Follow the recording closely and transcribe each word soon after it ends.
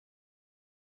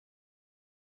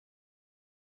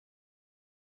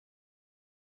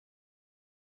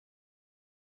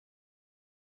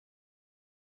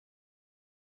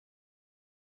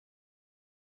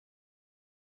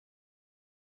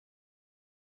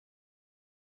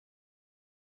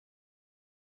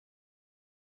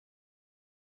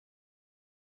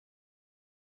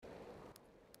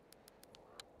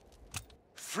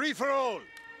Free for all.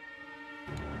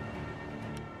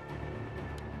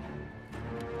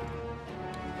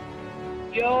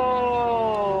 Yo!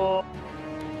 Oh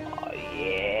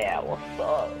yeah, what's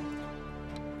up?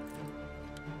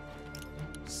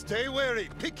 Stay wary.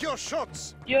 Pick your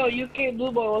shots. Yo, UK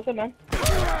Blue Boy, what's up, man?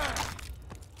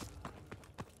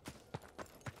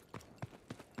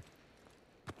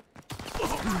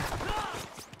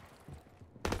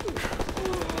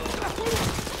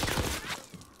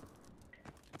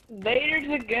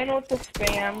 Vaders again with the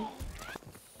spam.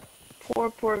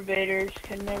 Poor Vaders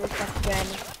can never stop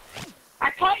spamming. I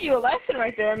taught you a lesson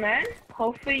right there, man.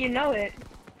 Hopefully you know it.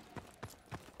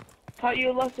 Taught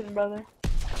you a lesson, brother.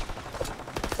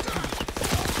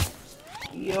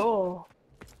 Yo.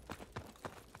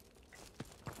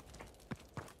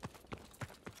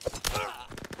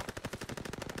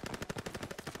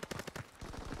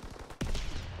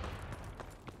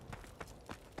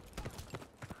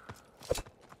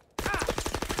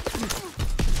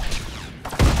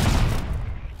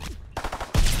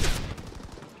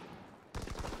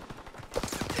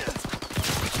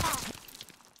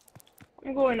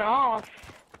 I'm going off.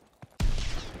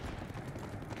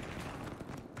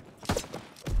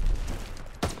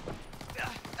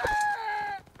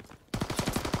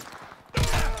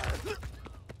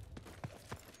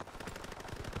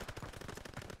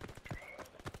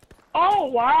 Oh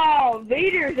wow,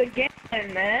 Vaders again,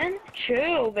 man.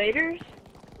 Chill, Vaders.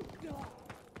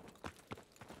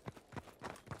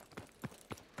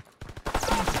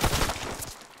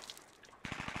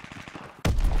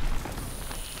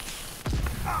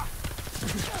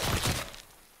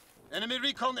 Enemy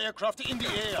recon aircraft in the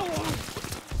air.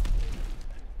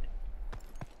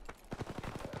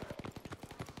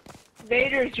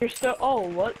 Vaders, you're so. Oh,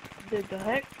 what the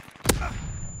heck?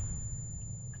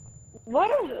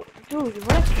 What a dude!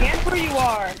 What a camper you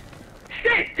are!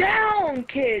 Sit down,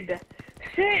 kid.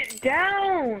 Sit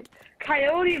down.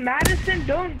 Coyote Madison,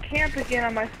 don't camp again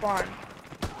on my spawn.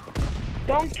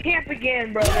 Don't camp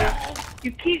again, brother.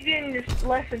 You keep getting this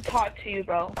lesson taught to you,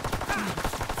 bro.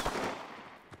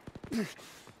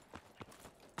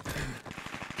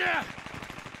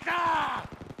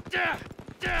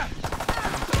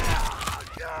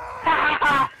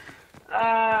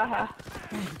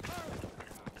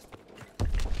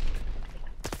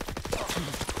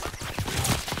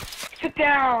 Sit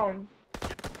down.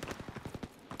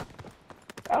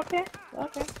 Okay,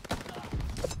 okay.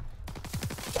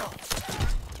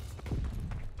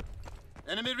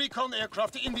 Enemy recon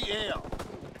aircraft in the air.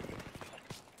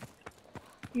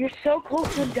 You're so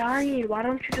close to dying. Why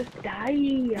don't you just die?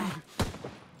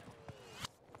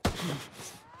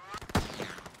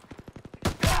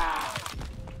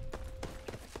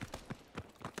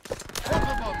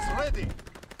 Autobots ready.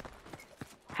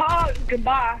 Ha!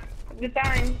 Goodbye. Good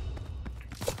time.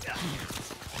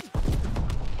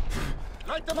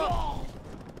 Light them up.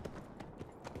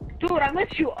 Dude, I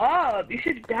let you up. You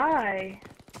should die.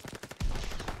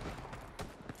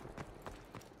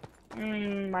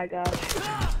 My gosh.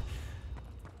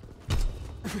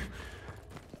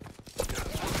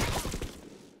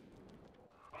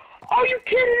 Are you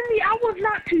kidding me? I was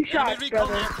not 2 shots,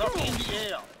 brother.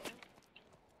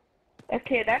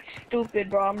 Okay, that's stupid,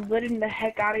 bro. I'm letting the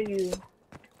heck out of you.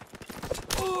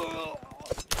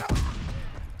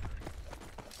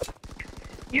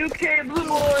 UK Blue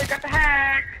Boy got the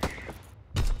hack.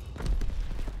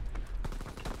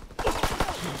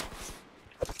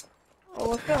 Oh,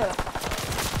 what's up?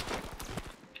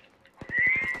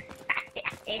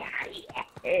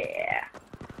 Yeah.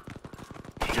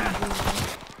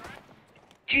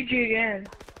 GG again.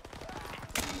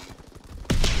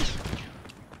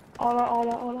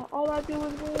 All I do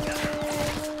is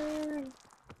win.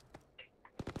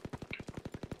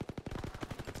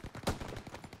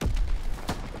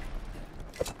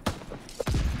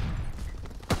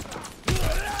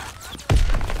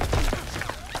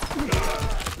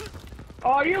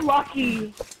 Oh, you're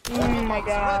lucky. Oh my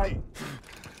god.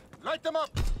 Light them up.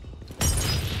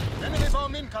 Enemy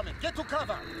bomb incoming. Get to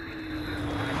cover.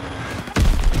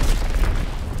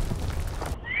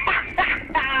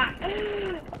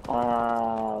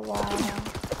 Oh wow.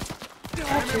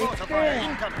 Enemy water fire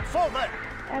incoming. Fall back.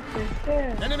 That's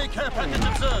unfair. Enemy care package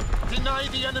observed. Deny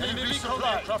the enemy recon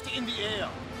aircraft in the air.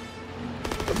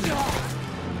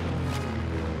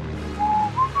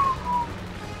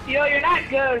 Yo, you're not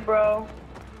good, bro.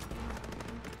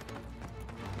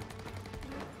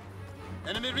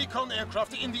 Enemy recon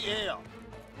aircraft in the air.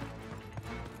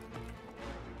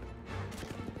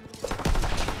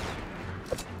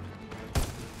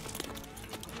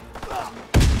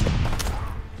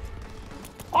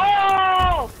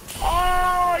 Oh!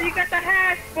 Oh, you got the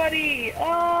hack! buddy!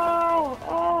 Oh!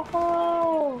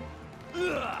 Oh!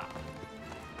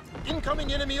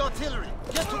 Incoming enemy artillery.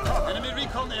 Get to cover. Enemy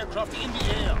recon aircraft in the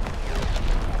air.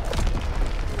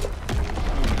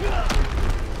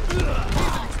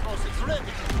 Diesel explosives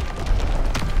ready.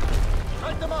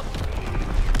 Light them up.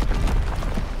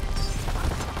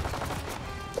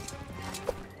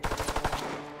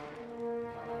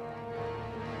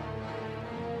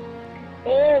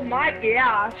 Oh my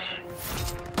gosh!